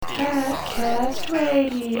Gadcast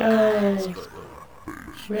Radio.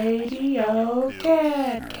 Radio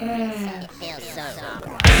Gadcast.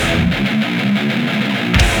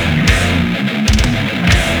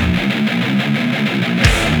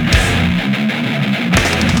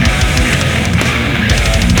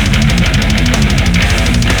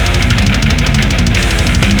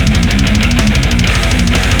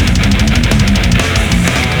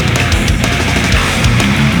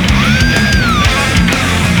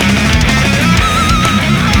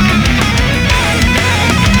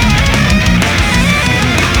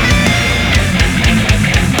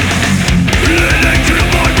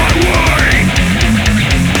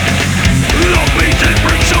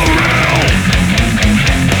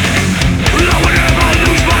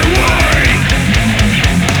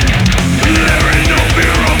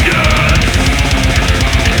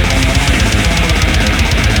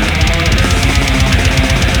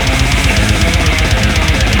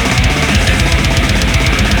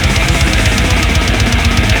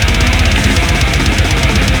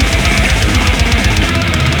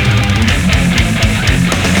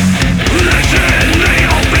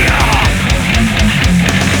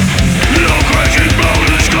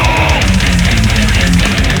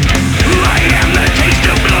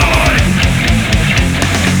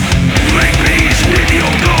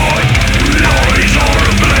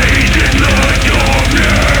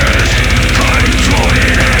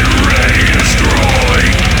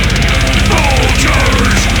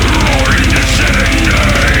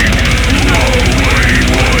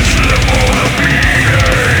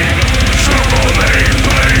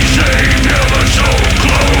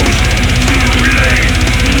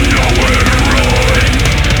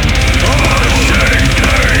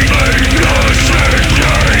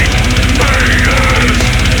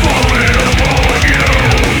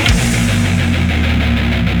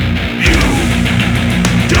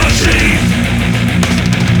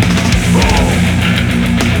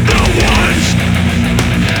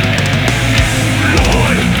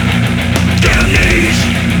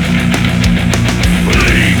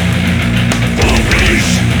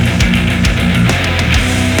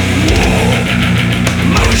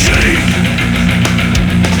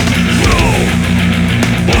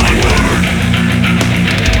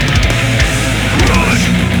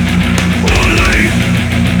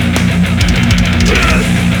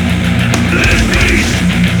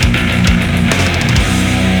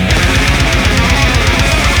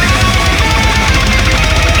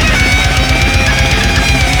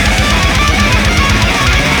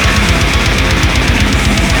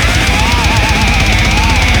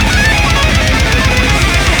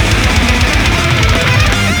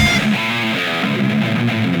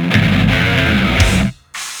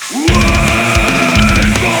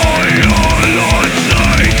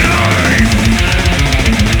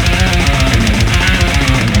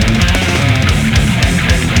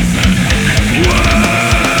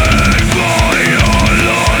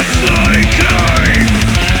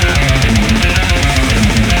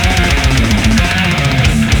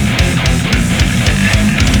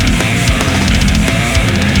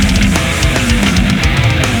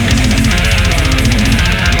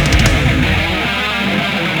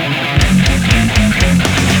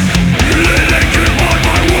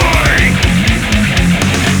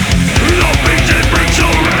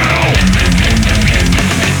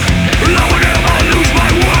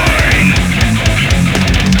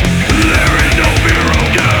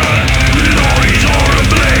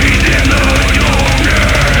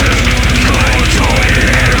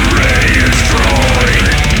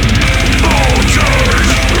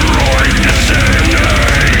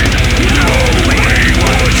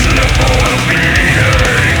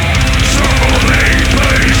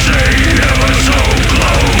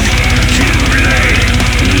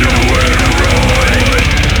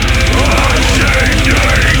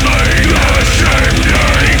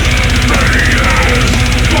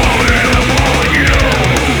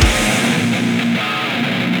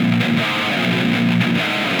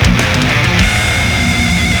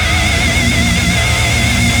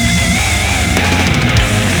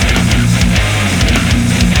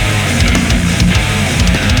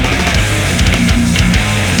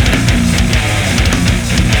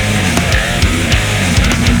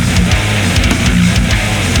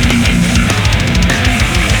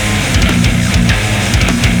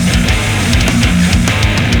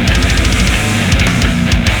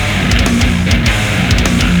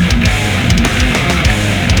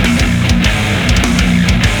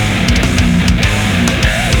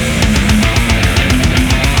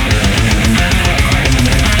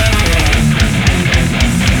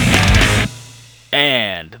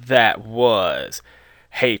 That was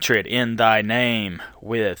Hatred in thy name,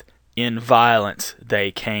 with in violence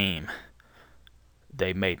they came.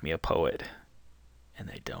 They made me a poet, and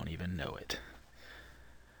they don't even know it.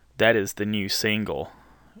 That is the new single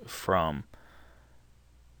from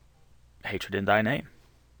Hatred in Thy Name,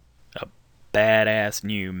 a badass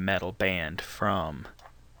new metal band from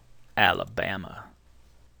Alabama.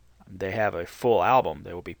 They have a full album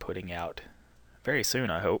they will be putting out very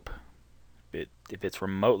soon, I hope. If it's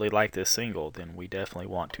remotely like this single, then we definitely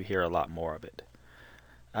want to hear a lot more of it.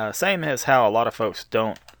 Same as how a lot of folks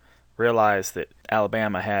don't realize that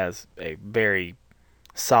Alabama has a very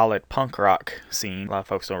solid punk rock scene. A lot of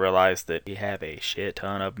folks don't realize that we have a shit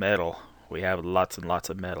ton of metal. We have lots and lots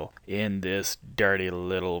of metal in this dirty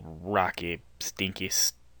little rocky, stinky,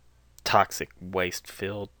 toxic,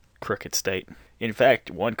 waste-filled, crooked state. In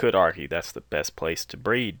fact, one could argue that's the best place to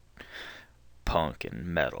breed punk and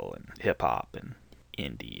metal and hip-hop and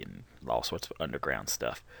indie and all sorts of underground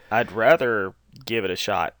stuff. I'd rather give it a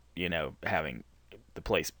shot, having the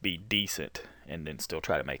place be decent and then still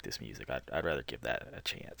try to make this music. I'd rather give that a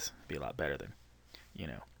chance. Be a lot better than,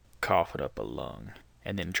 coughing up a lung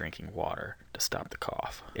and then drinking water to stop the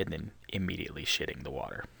cough and then immediately shitting the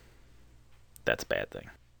water. That's a bad thing.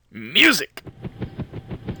 Music!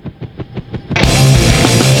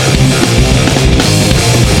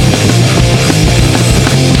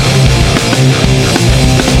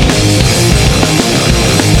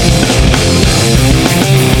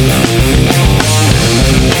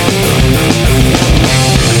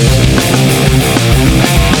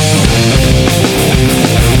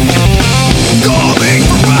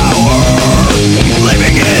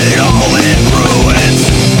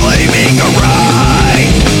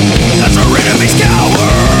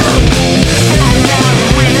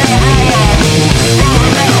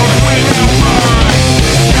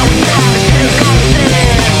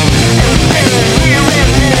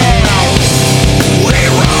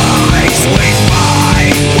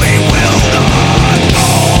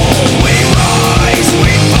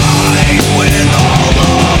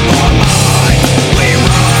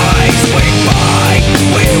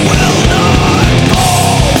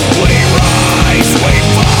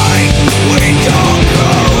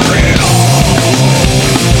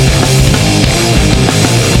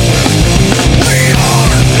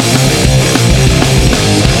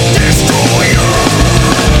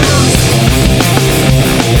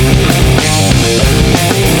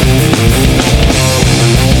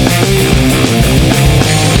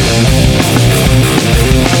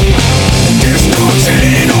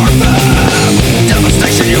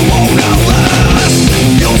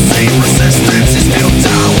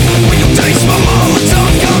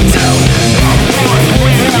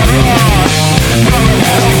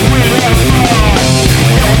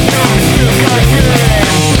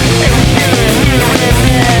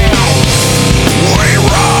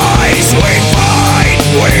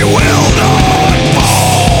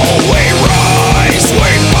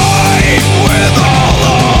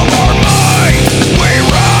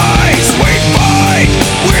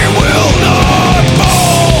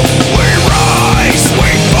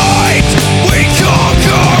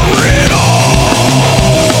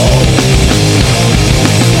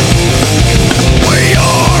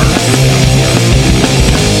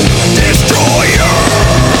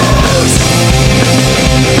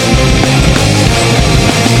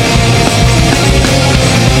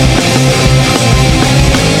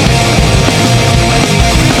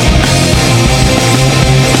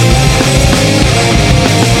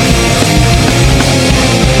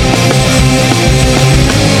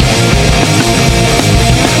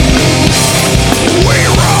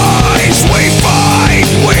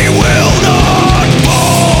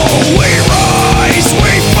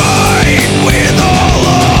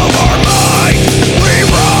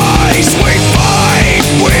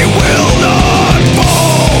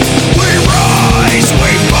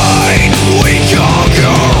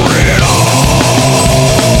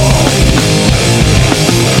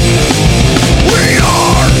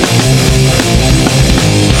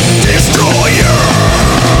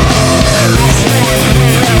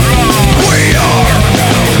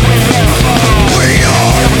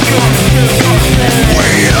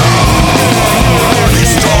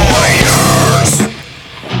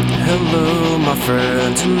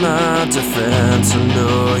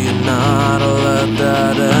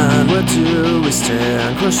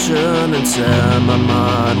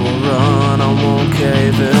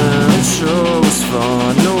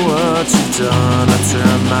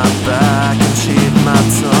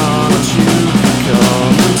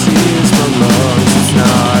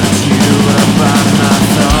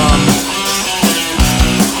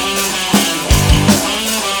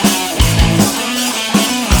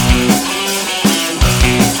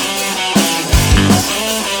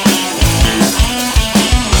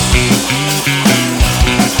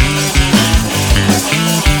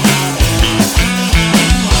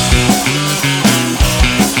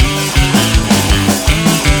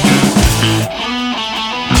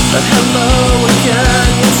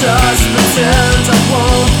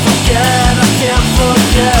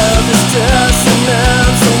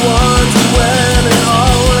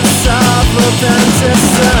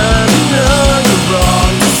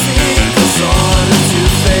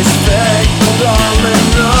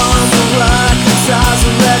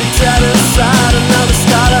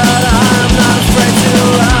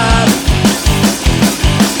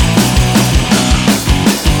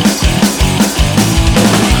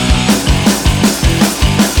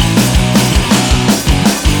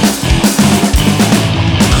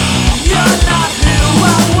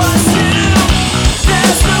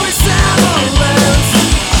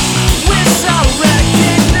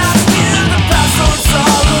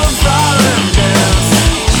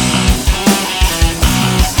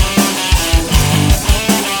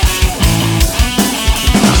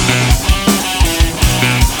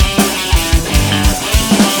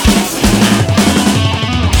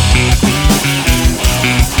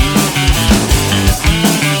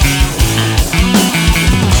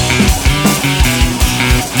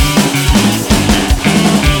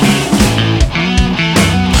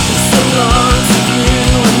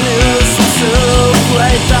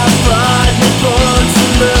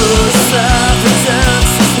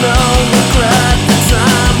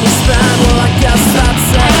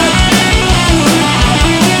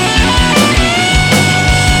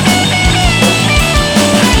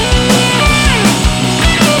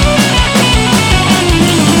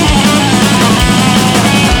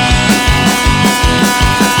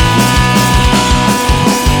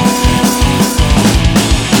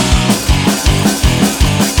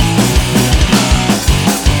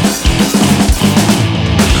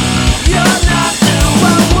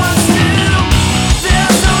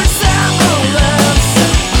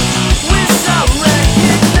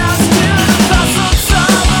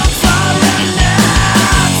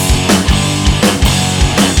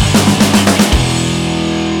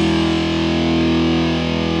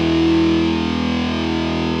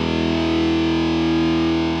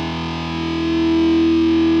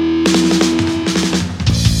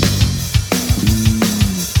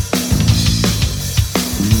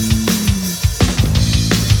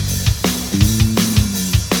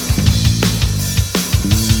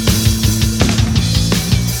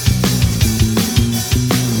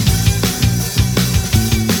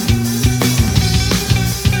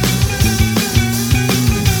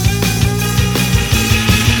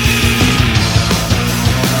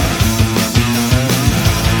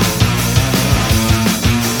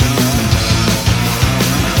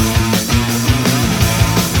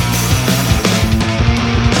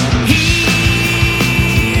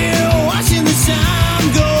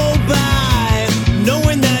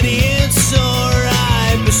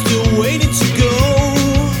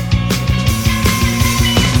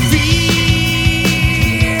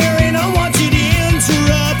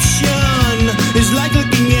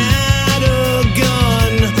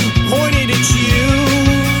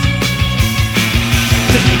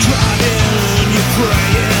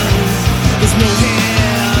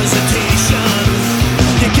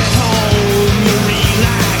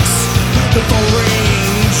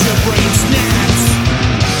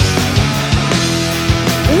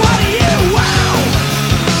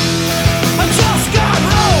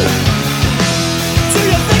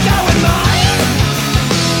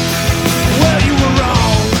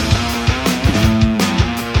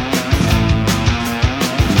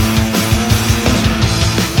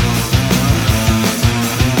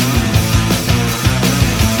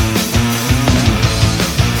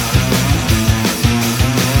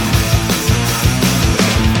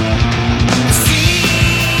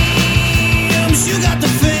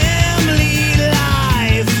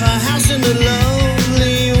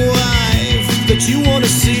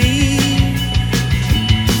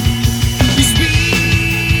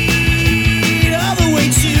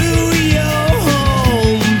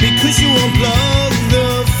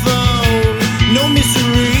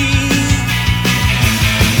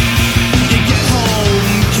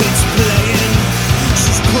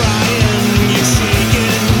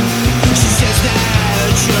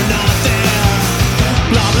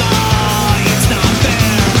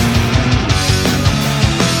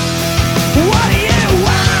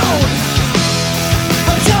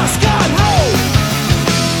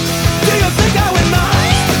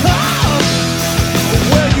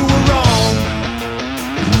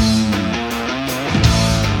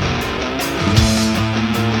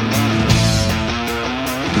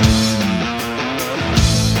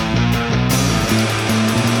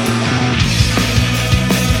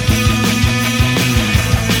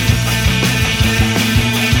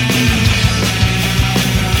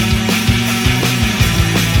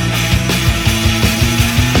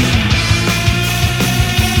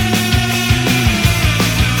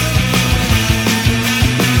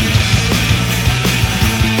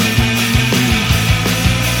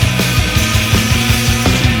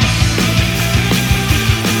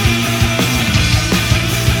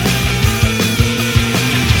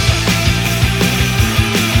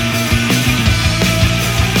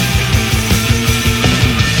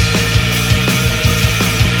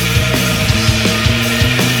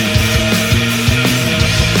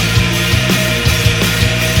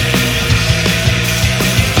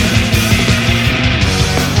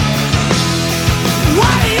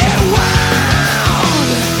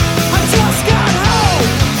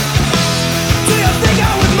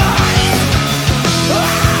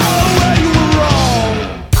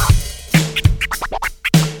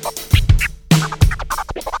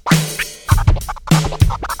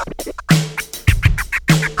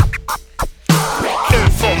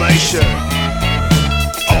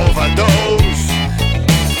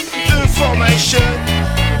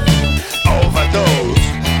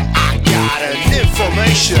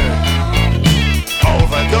 information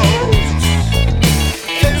overdose.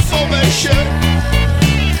 Information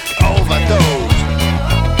overdose.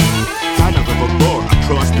 Kind of more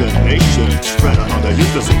across the nation, spread on the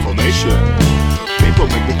useless information. People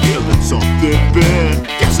make me feel that something bad.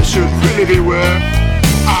 Guess I should really beware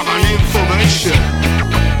of an information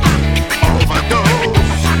overdose.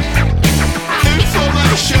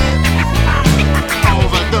 Information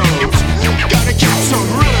overdose. Gotta get some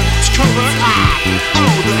rhythm to cover up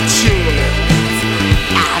all that shit.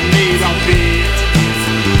 I need a beat,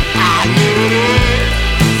 I need it.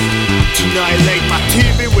 Tonight late my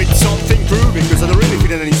TV with something groovy, cause I don't really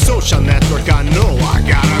fit in any social network. I know I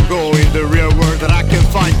gotta go in the real world that I can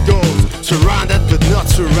find goals. Surrounded but not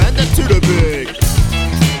surrendered to the big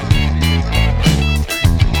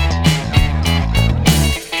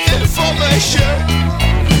information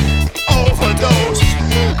overdose.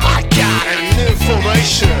 I got an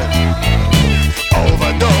information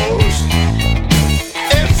overdose.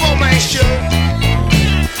 Information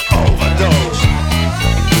overdose.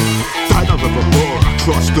 Kind of more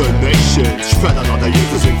across the nation, spread out all the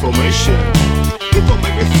useless information. People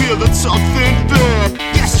make me feel that something bad.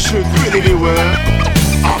 Guess I should really beware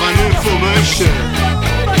of an information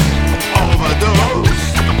overdose.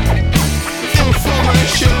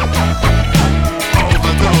 Information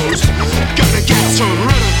overdose. Gotta get some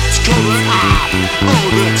rhythm to cover up all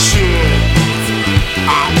that shit.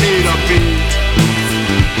 I need a beat,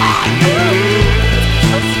 I need it.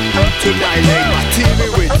 Tonight late my TV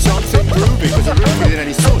with something groovy, cause I don't fit in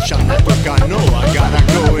any social network. I know I gotta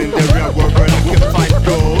go in the real world where I can find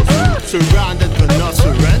goals. Surrounded but not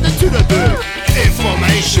surrendered to the big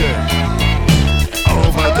information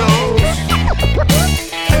overdose.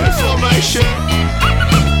 Information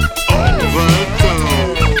overdose.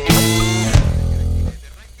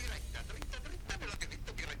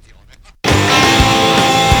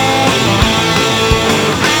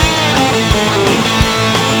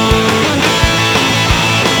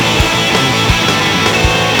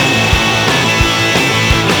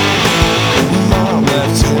 Mom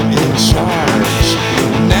left him in charge.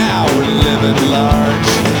 Now we're living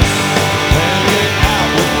large, hanging out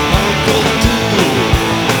with Uncle Dude,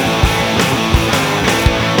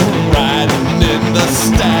 riding in the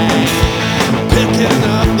Stang, picking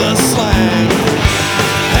up the slang,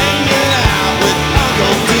 hanging out with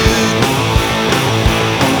Uncle Dude.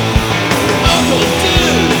 Uncle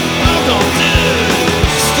Dude, Uncle Dude,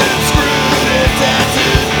 still screwed and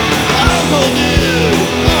tattooed. Uncle Dude,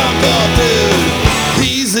 Uncle Dude,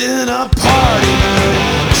 he's in a party mood.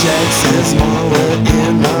 Checks his wallet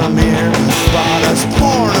in the mirror, bought us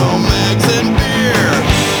porno mags and beer,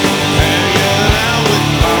 hanging out with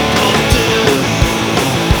Uncle Dude.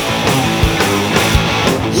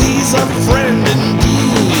 He's a friend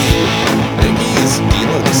indeed, think he's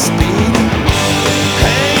dealing speed,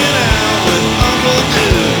 hanging out with Uncle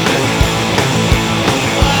Dude.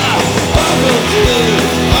 Wow, Uncle Dude,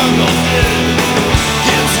 Uncle Dude,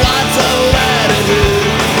 gives lots of latitude.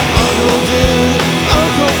 Uncle Dude,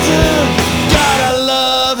 Uncle Dude, gotta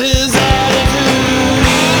love his attitude.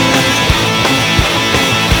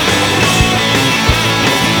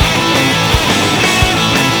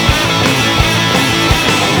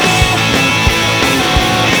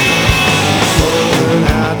 Pulling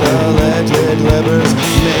out alleged livers,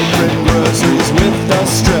 making groceries with the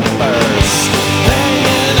strippers,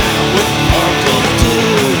 hanging out with Uncle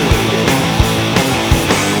Dude.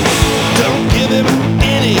 Don't give him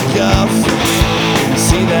any guff,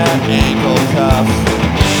 see that ankle cuff.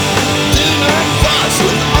 Do not fuss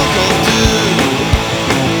with Uncle Dude,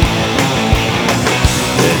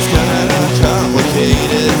 it's kinda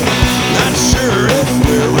complicated. Not sure if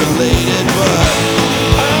we're related, but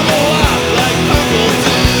I'm a lot like Uncle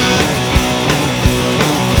Dude.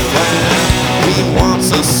 He wants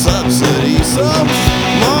a subsidy, so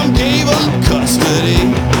Mom gave up custody.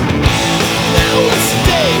 Now we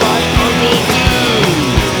stay by Uncle Dude.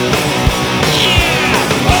 Yeah,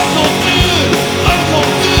 Uncle Dude, Uncle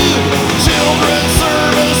Dude, children's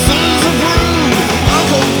services approved.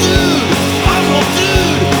 Uncle Dude, Uncle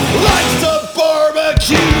Dude, likes to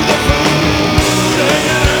barbecue the food.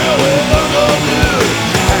 Hanging out with Uncle Dude,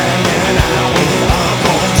 hanging out with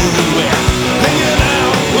Uncle Dude. We're hanging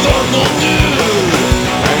out with Uncle Dude,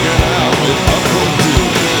 hanging out with Uncle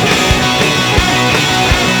Dude.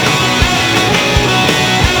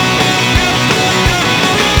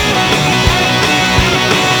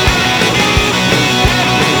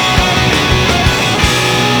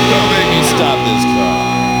 Don't make me stop this car.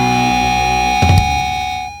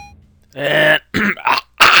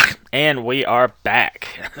 And we are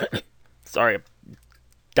back. Sorry, I'm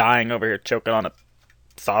dying over here, choking on a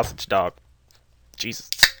sausage dog. Jesus.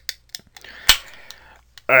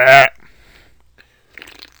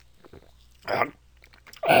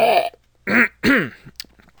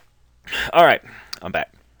 All right, I'm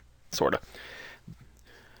back. Sorta.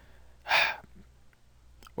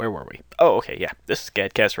 Where were we? Oh, okay, yeah. This is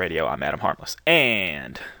Gadcast Radio. I'm Adam Harmless.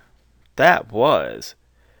 And that was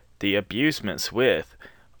The Abusements with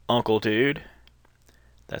Uncle Dude.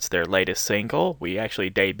 That's their latest single. We actually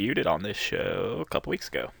debuted it on this show a couple weeks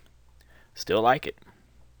ago. Still like it.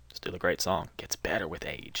 Still a great song. Gets better with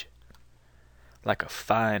age. Like a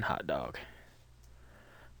fine hot dog.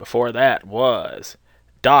 Before that was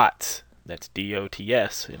Dots. That's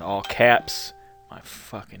D-O-T-S in all caps. My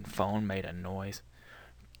fucking phone made a noise.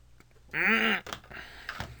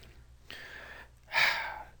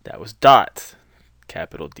 That was Dots.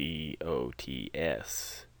 Capital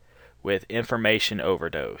D-O-T-S. With Information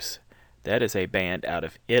Overdose. That is a band out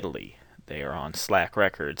of Italy. They are on Slack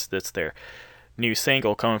Records. That's their new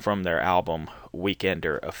single coming from their album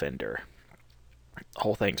Weekender Offender. The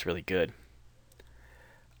whole thing's really good.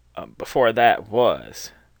 Before that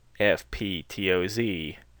was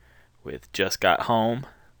FPTOZ with Just Got Home.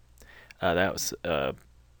 That was a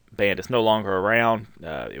band that's no longer around.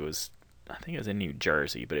 I think it was in New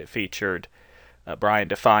Jersey, but it featured Brian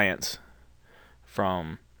Defiance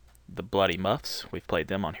from the Bloody Muffs. We've played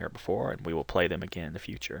them on here before, and we will play them again in the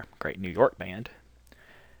future. Great New York band.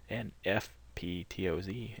 And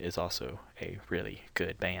FPTOZ is also a really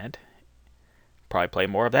good band. Probably play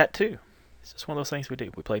more of that too. It's just one of those things we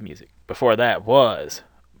do. We play music. Before that was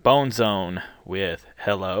Bone Zone with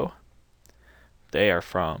Hello. They are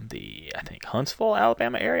from the, I think, Huntsville,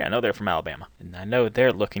 Alabama area. I know they're from Alabama. And I know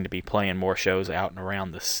they're looking to be playing more shows out and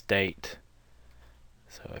around the state.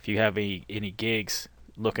 So if you have any gigs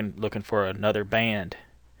looking for another band,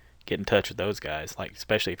 get in touch with those guys. Like,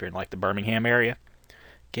 especially if you're in like the Birmingham area,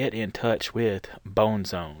 get in touch with Bone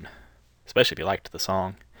Zone. Especially if you liked the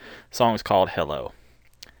song. The song is called Hello.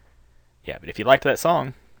 Yeah, but if you liked that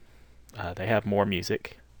song, they have more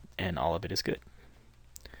music, and all of it is good.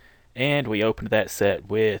 And we opened that set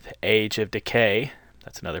with Age of Decay.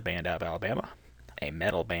 That's another band out of Alabama. A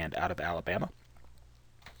metal band out of Alabama.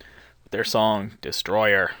 With their song,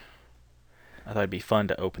 Destroyer. I thought it'd be fun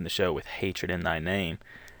to open the show with Hatred in Thy Name.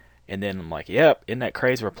 And then I'm like, yep, isn't that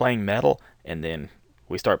crazy? We're playing metal. And then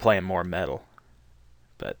we start playing more metal.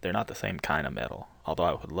 But they're not the same kind of metal. Although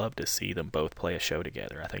I would love to see them both play a show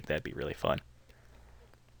together. I think that'd be really fun.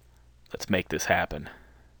 Let's make this happen.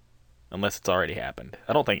 Unless it's already happened.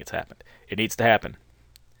 I don't think it's happened. It needs to happen.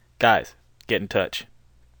 Guys, get in touch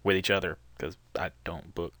with each other, because I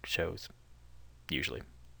don't book shows, usually.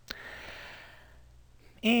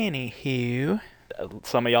 Anywho,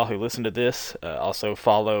 some of y'all who listen to this also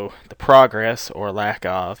follow the progress, or lack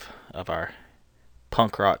of our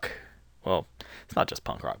punk rock. Well, it's not just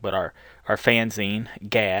punk rock, but our fanzine,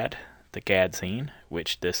 GAD, the GAD zine,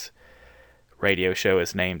 which this radio show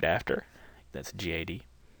is named after. That's GAD,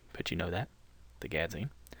 but you know that, the GAD zine.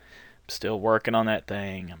 I'm still working on that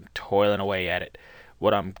thing. I'm toiling away at it.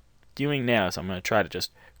 What I'm doing now is I'm going to try to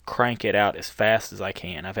just crank it out as fast as I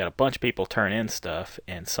can. I've had a bunch of people turn in stuff,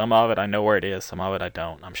 and some of it I know where it is, some of it I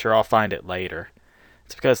don't. I'm sure I'll find it later.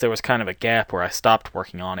 It's because there was kind of a gap where I stopped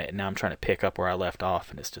working on it, and now I'm trying to pick up where I left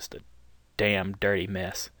off, and it's just a damn dirty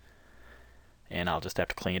mess. And I'll just have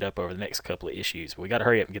to clean it up over the next couple of issues. We got to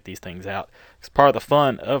hurry up and get these things out. Because part of the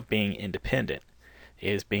fun of being independent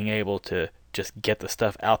is being able to just get the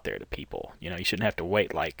stuff out there to people. You know, you shouldn't have to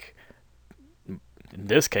wait, like, in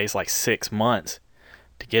this case, like 6 months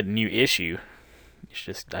to get a new issue. I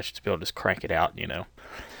should just be able to just crank it out, you know.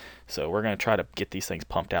 So we're going to try to get these things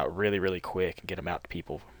pumped out really, really quick and get them out to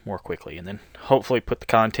people more quickly. And then hopefully put the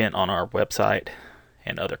content on our website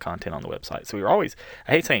and other content on the website. So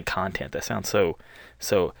I hate saying content. That sounds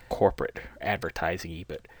so corporate, advertising-y,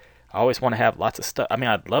 but I always want to have lots of stuff. I mean,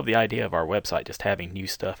 I'd love the idea of our website just having new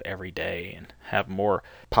stuff every day and have more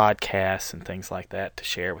podcasts and things like that to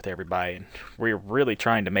share with everybody. And we're really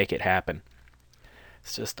trying to make it happen.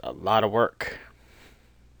 It's just a lot of work.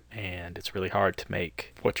 And it's really hard to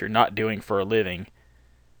make what you're not doing for a living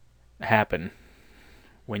happen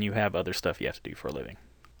when you have other stuff you have to do for a living.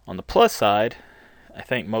 On the plus side, I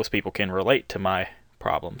think most people can relate to my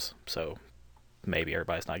problems, so maybe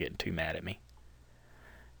everybody's not getting too mad at me.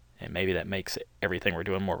 And maybe that makes everything we're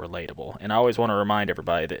doing more relatable. And I always want to remind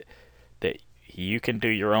everybody that you can do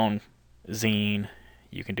your own zine,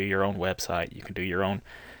 you can do your own website, you can do your own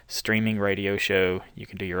streaming radio show, you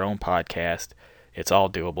can do your own podcast. It's all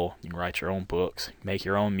doable. You can write your own books, make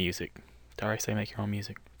your own music. Did I already say make your own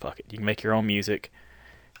music? Fuck it. You can make your own music.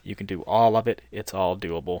 You can do all of it. It's all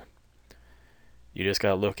doable. You just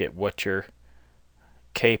gotta look at what your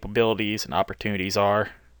capabilities and opportunities are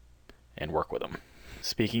and work with them.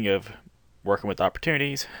 Speaking of working with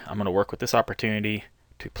opportunities, I'm gonna work with this opportunity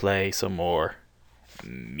to play some more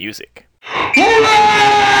music.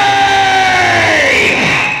 Oh,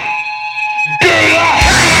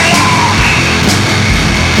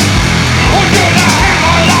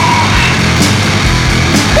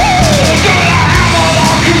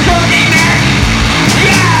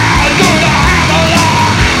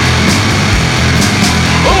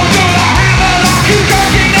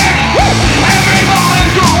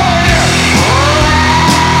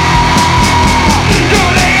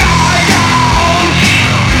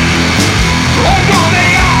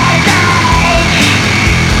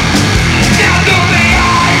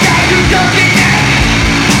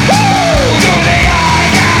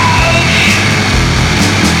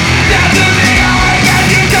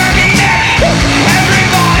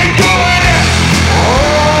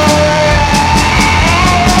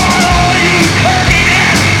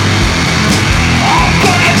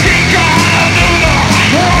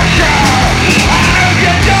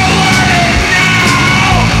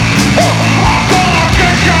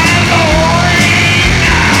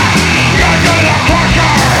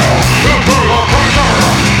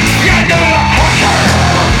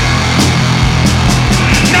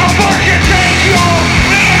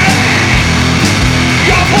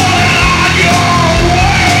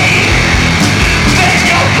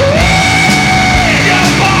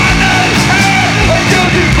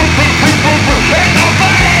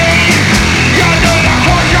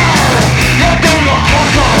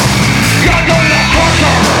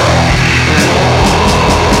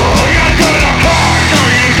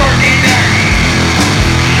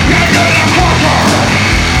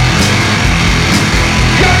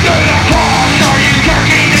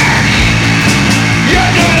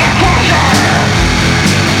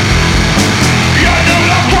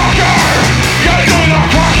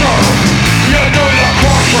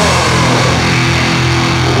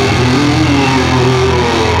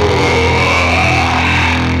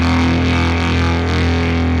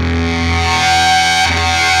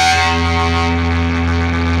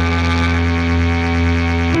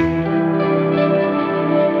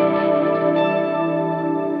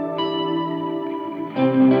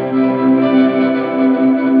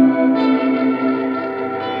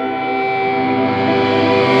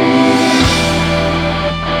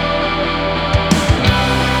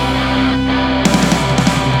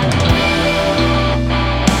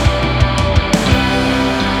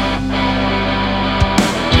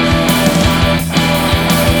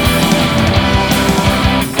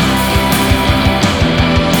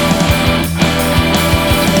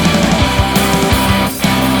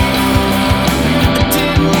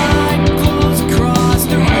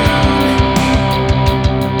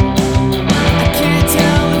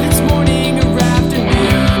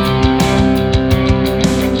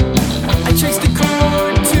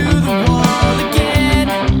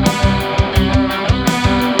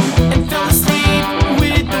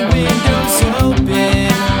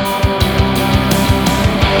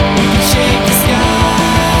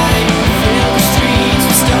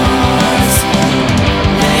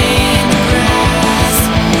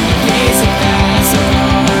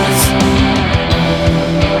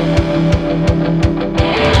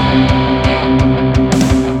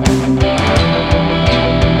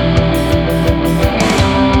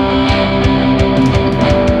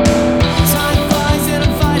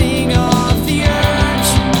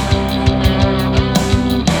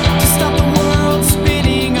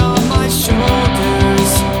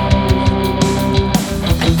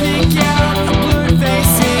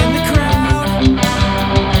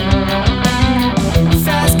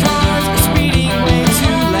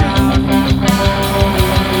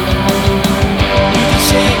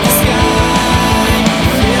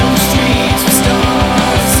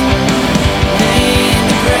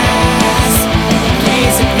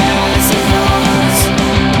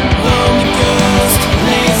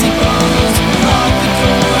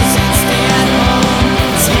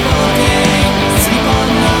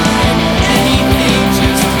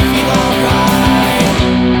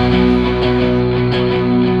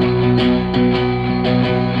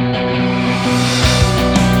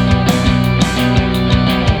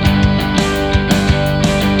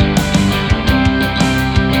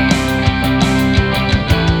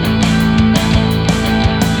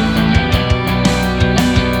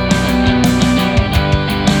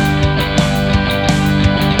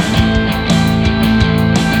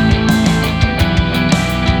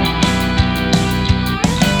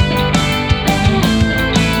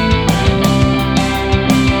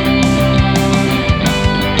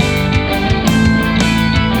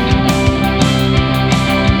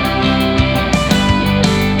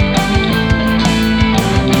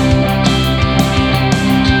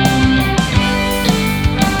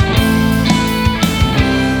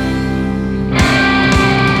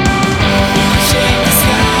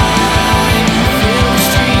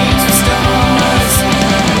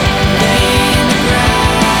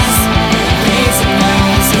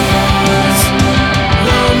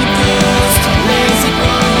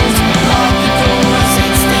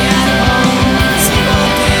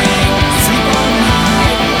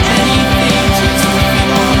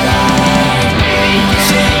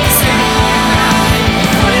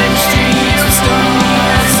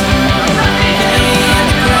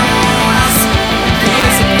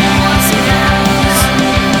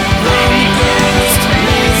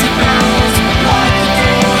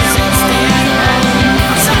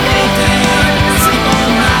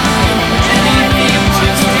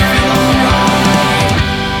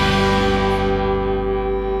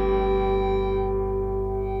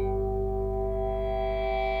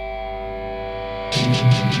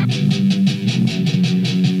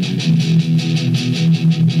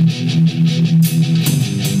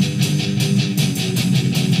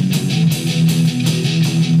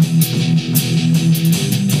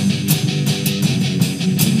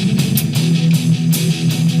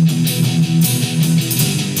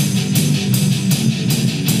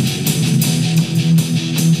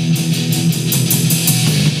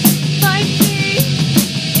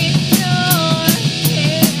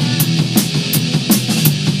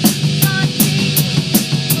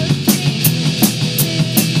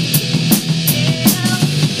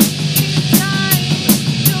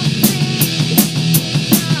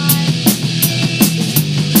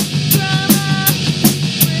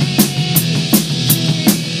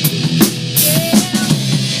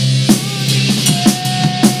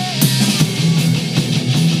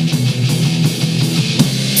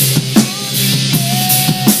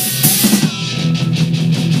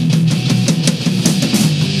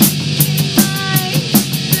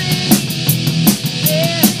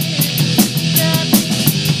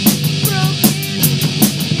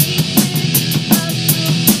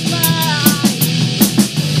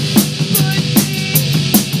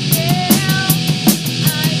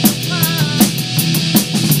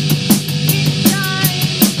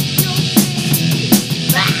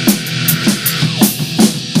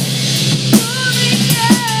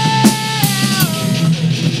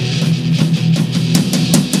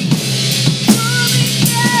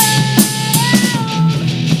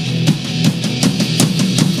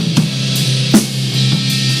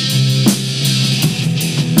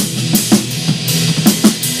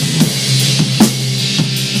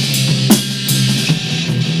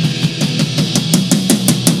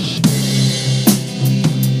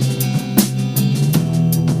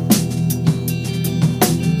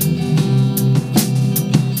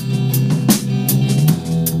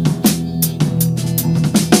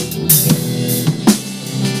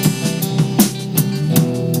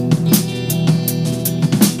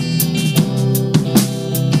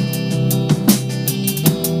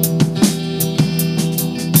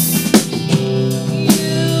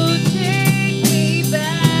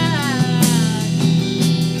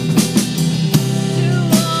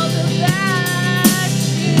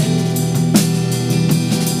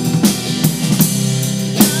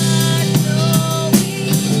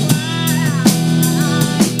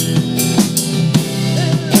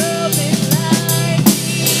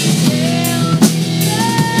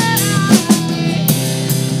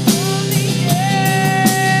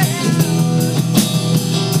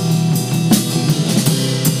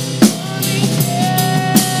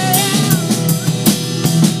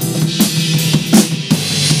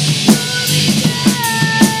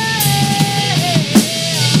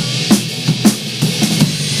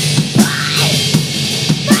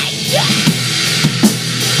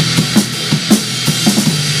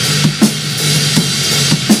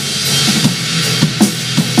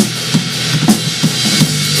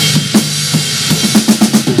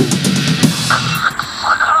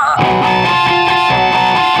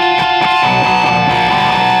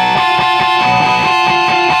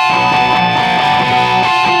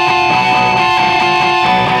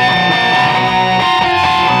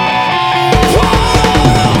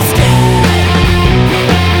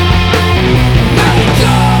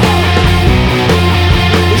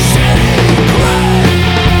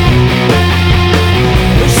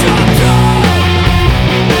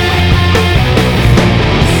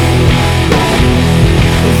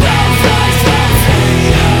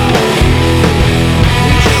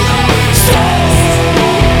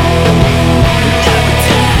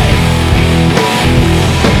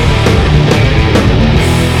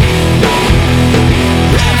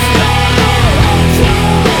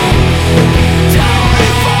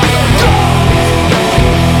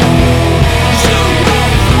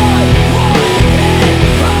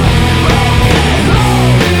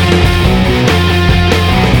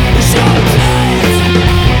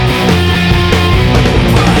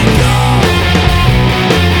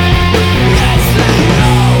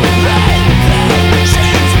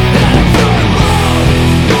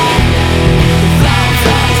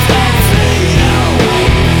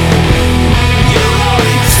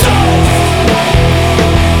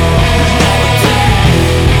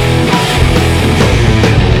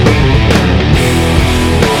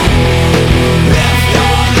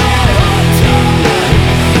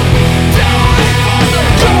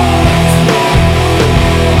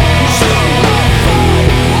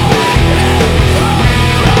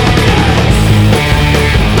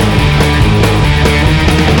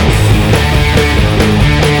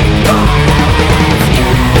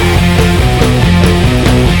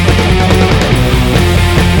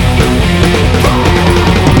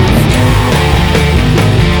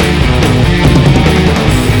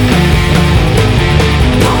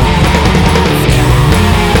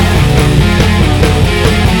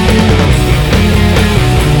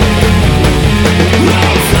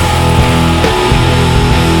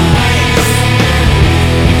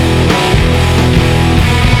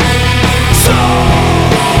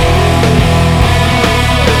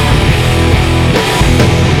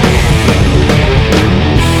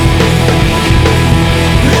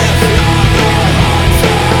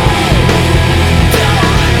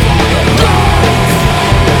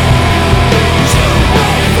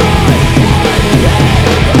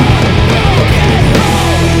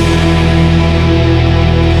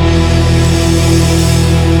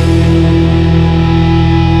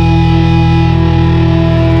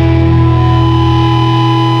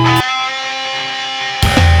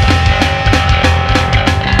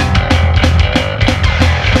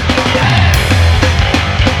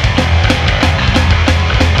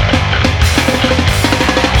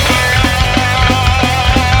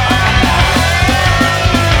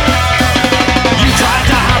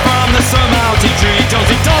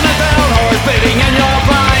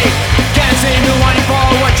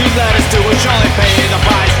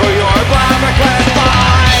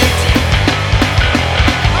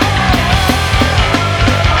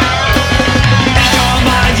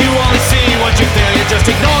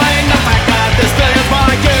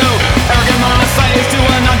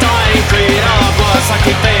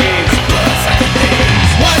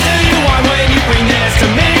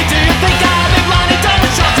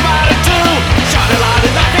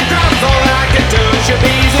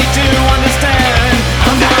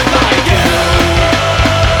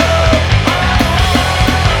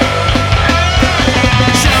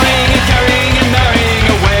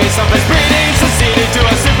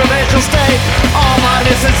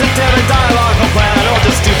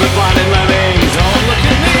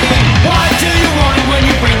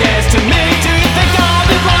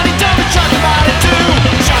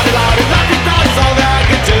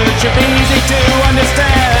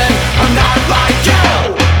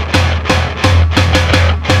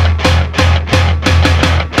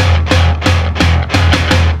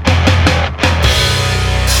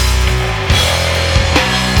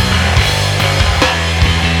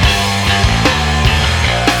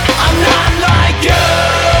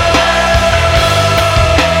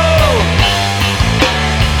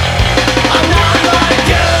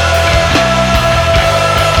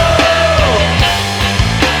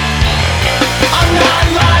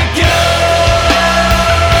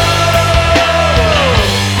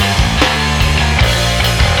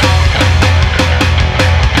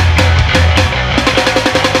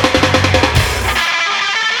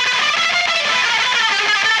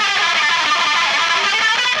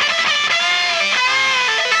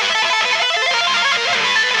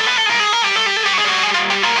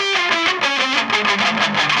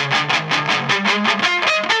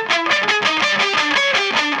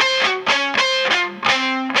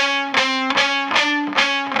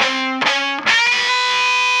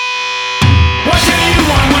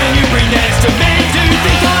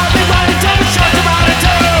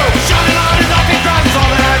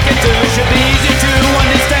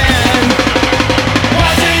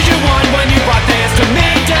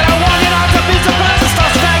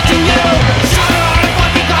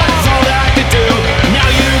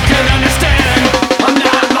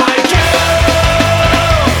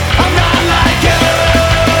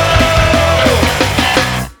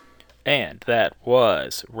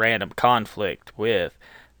 was Random Conflict with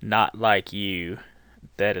Not Like You.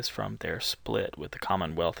 That is from their split with the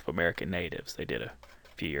Commonwealth of American Natives they did a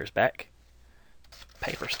few years back.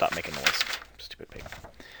 Paper, stop making noise. Stupid paper.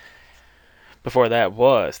 Before that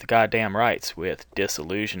was The Goddamn Rights with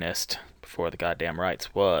Disillusionist. Before The Goddamn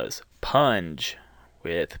Rights was Punj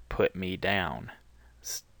with Put Me Down.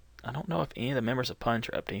 I don't know if any of the members of Punj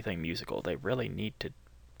are up to anything musical. They really need to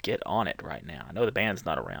get on it right now. I know the band's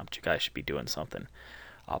not around, but you guys should be doing something.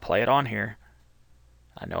 I'll play it on here.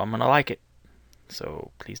 I know I'm going to like it,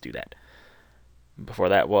 so please do that. Before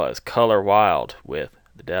that was Color Wild with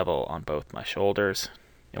The Devil on Both My Shoulders.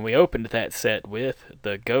 And we opened that set with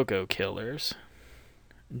the Go-Go Killers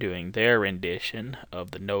doing their rendition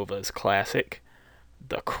of the Nova's classic,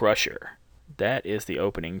 The Crusher. That is the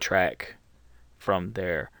opening track from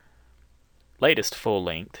their latest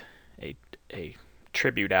full-length, a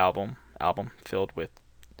tribute album filled with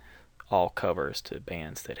all covers to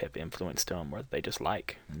bands that have influenced them or that they just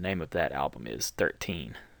like. The name of that album is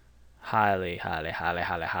 13. Highly, highly, highly,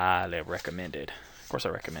 highly, highly recommended. Of course, I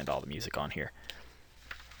recommend all the music on here.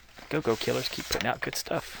 Go-Go Killers keep putting out good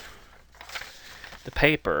stuff. The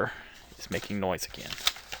paper is making noise again,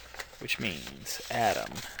 which means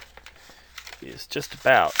Adam is just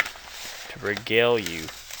about to regale you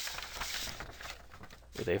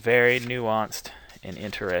with a very nuanced and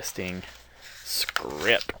interesting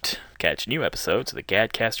script. Catch new episodes of the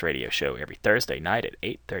Gadcast Radio Show every Thursday night at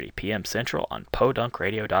 8:30 p.m. Central on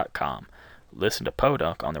podunkradio.com. Listen to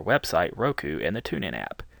Podunk on their website, Roku, and the TuneIn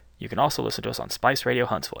app. You can also listen to us on Spice Radio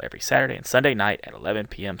Huntsville every Saturday and Sunday night at 11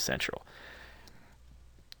 p.m. Central.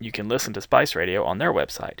 You can listen to Spice Radio on their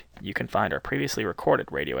website. You can find our previously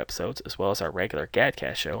recorded radio episodes as well as our regular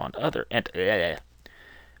Gadcast show on other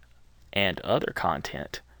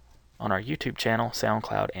content on our YouTube channel,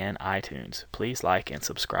 SoundCloud, and iTunes. Please like and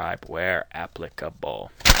subscribe where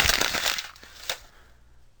applicable.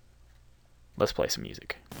 Let's play some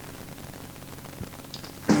music.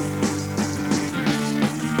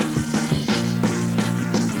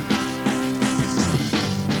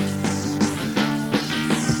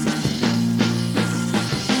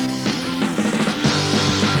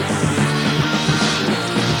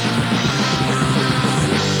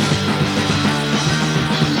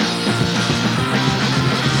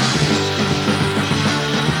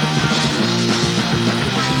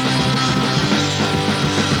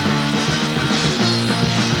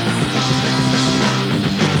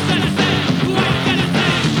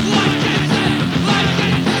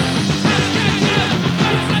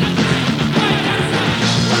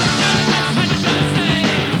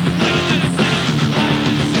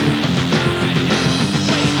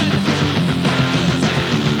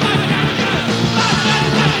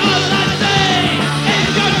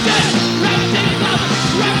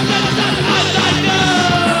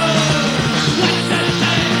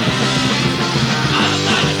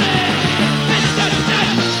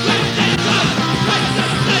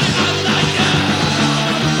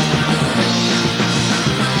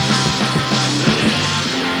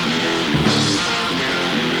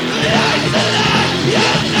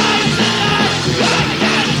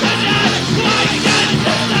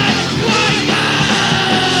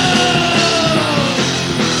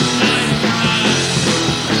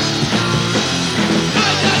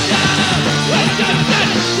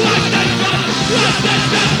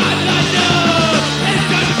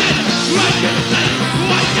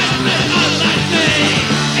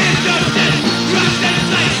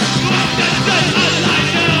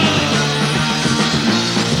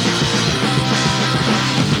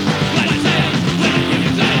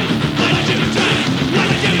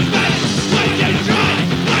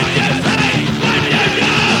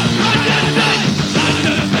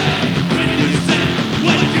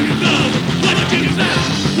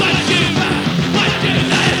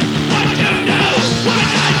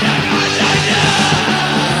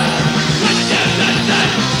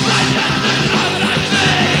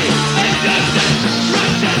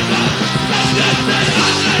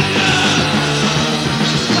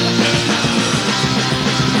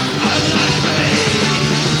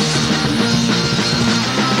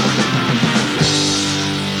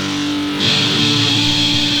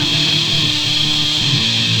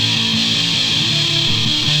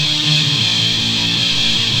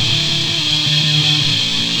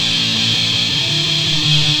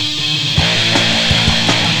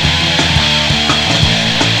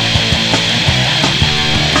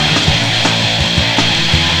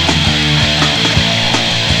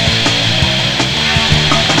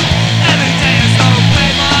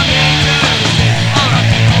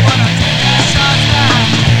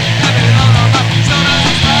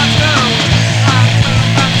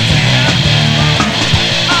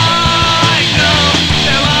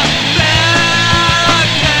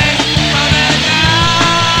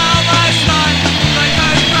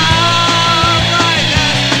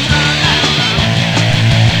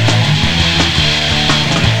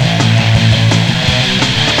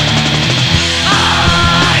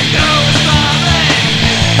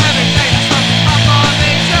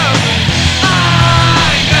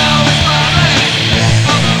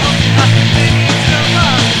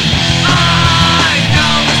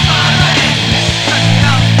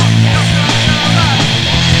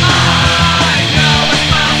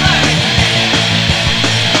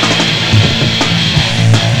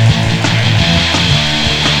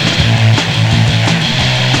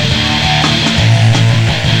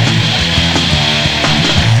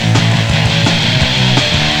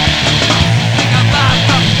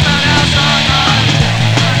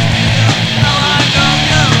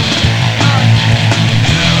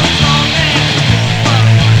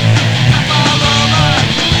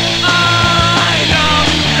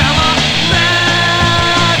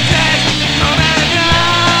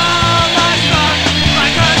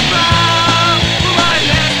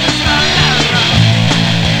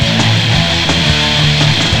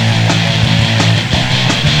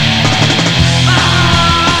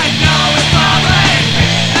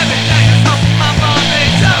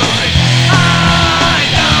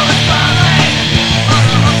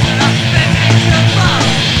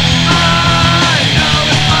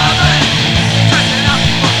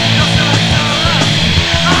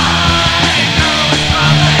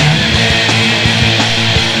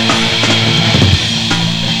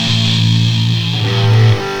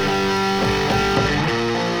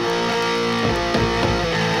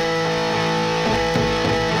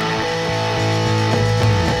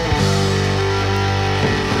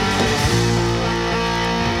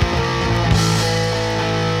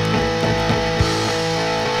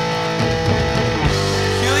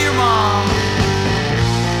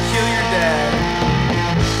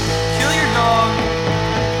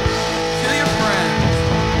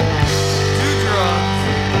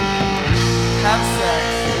 have sex,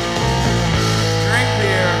 drink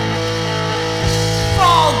beer,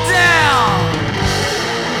 fall down.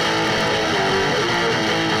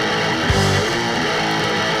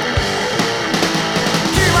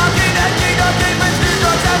 Keep on king that kingdom, demons, do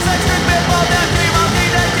drugs, have sex, drink beer, fall down. Keep on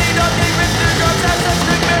king that kingdom, demons, do drugs, have sex,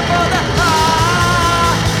 drink beer, fall down.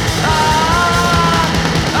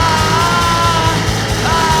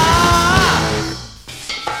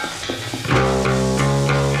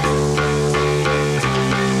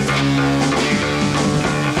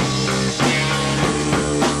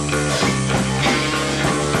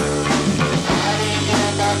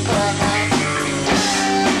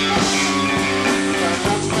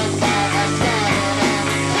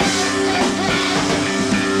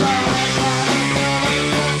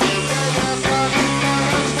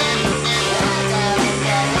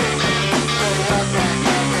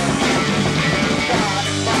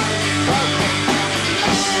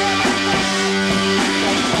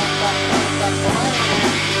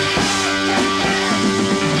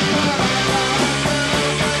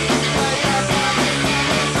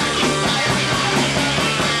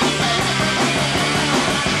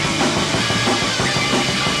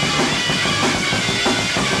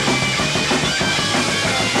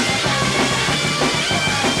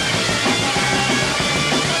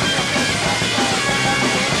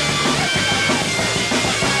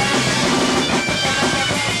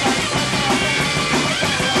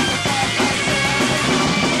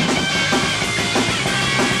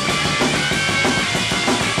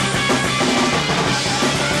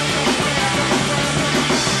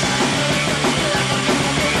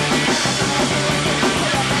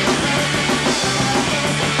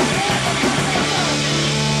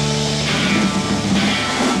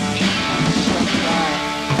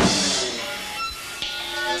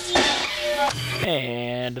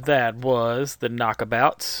 And that was the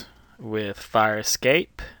Knockabouts with Fire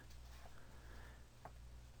Escape.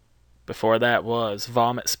 Before that was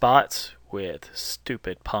Vomit Spots with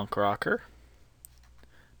Stupid Punk Rocker.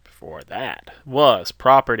 Before that was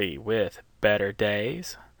Property with Better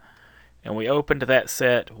Days. And we opened that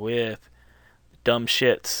set with Dumb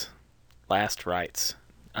Shit's Last Rites.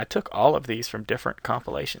 I took all of these from different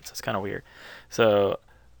compilations. It's kind of weird. So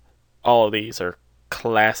all of these are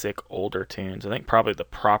classic older tunes. I think probably the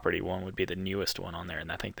Property one would be the newest one on there, and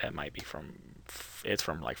I think that might be from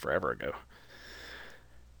like forever ago.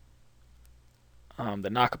 The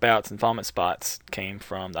Knockabouts and Vomit Spots came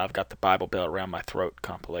from I've Got the Bible Belt Around My Throat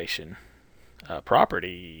compilation.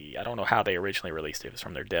 Property, I don't know how they originally released it. It was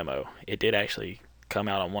from their demo. It did actually come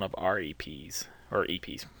out on one of our EPs,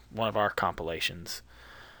 one of our compilations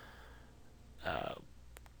a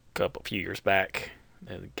few years back.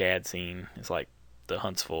 The Gadzine is like the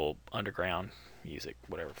Huntsville underground music,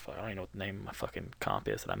 whatever. I don't even know what the name of my fucking comp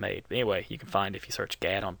is that I made. But anyway, you can find it if you search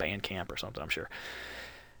Gad on Bandcamp or something, I'm sure.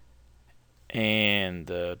 And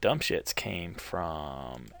the Dumb Shits came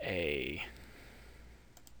from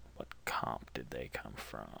what comp did they come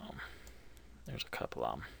from? There's a couple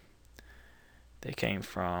of them. They came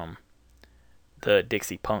from the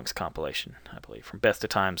Dixie Punks compilation, I believe, from Best of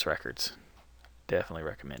Times Records. Definitely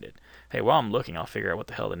recommended. Hey, while I'm looking, I'll figure out what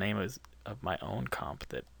the hell the name is of my own comp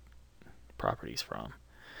that Property's from.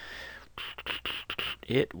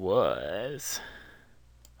 It was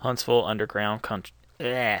Huntsville Underground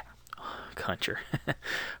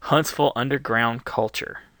Huntsville Underground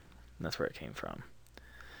Culture. That's where it came from.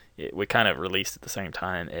 We kind of released at the same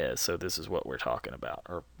time as, so this is what we're talking about,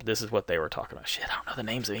 or this is what they were talking about. Shit, I don't know the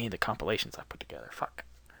names of any of the compilations I put together. Fuck,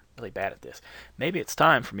 I'm really bad at this. Maybe it's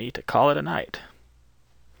time for me to call it a night.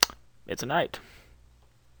 It's a night.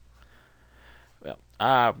 Well,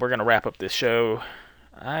 we're going to wrap up this show.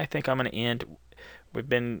 I think I'm going to end. We've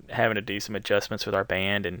been having to do some adjustments with our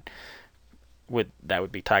band, and that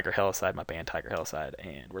would be Tiger Helicide, my band Tiger Helicide,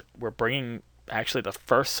 and we're bringing actually the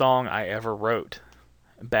first song I ever wrote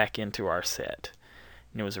back into our set.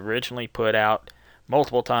 And it was originally put out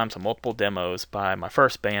multiple times on multiple demos by my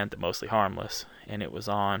first band, The Mostly Harmless, and it was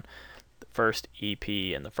on the first EP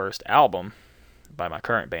and the first album by my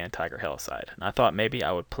current band, Tiger Helicide. And I thought maybe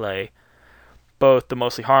I would play both the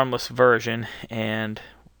Mostly Harmless version and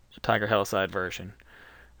the Tiger Helicide version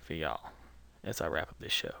for y'all as I wrap up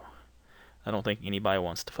this show. I don't think anybody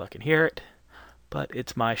wants to fucking hear it, but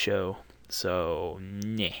it's my show, so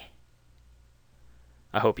nah.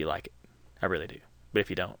 I hope you like it. I really do. But if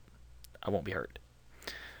you don't, I won't be hurt.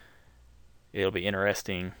 It'll be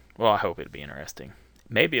interesting. Well, I hope it'll be interesting.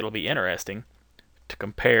 Maybe it'll be interesting to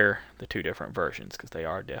compare the two different versions, because they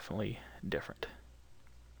are definitely different.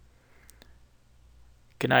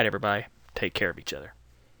 Good night, everybody. Take care of each other.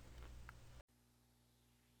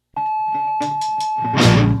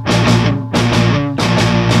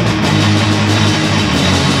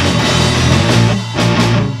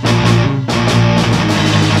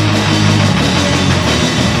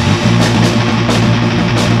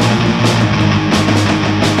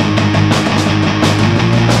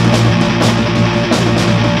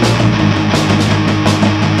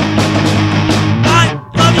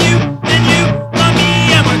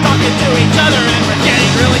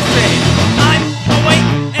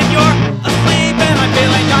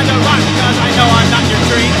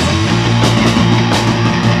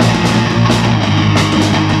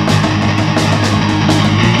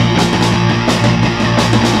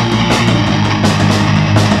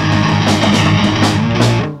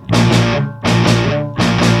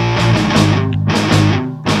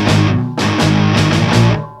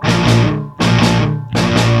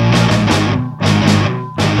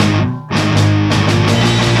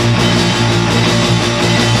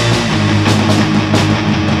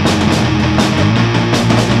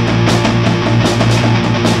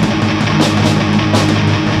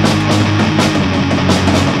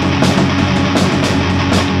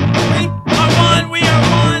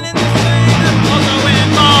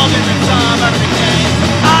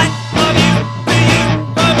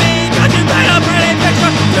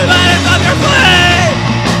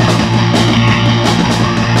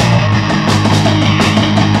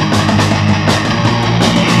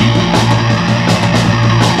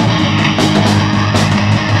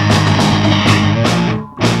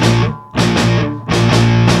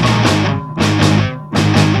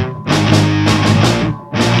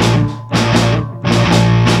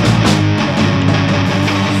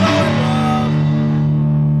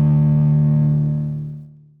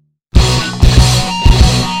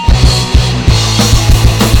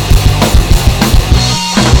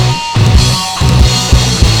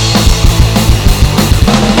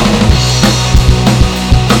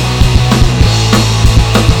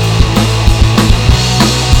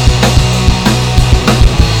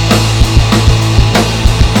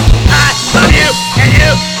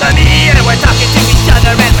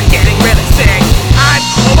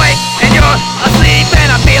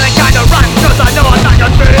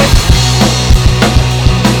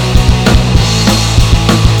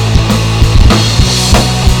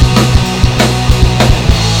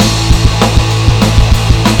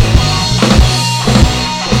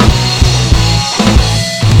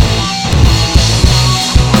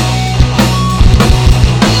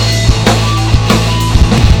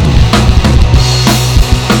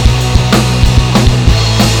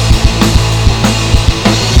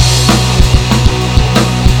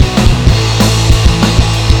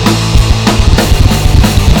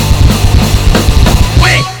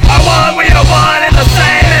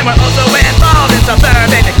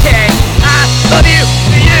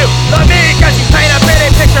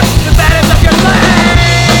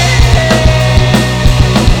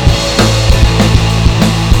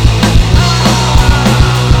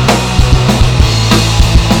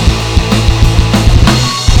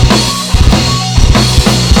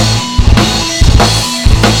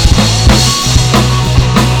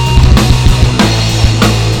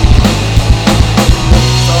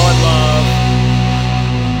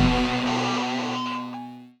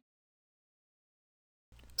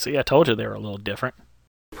 See, I told you they were a little different.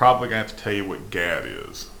 Probably gonna have to tell you what GAD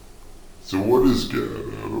is. So what is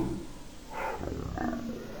GAD, Adam?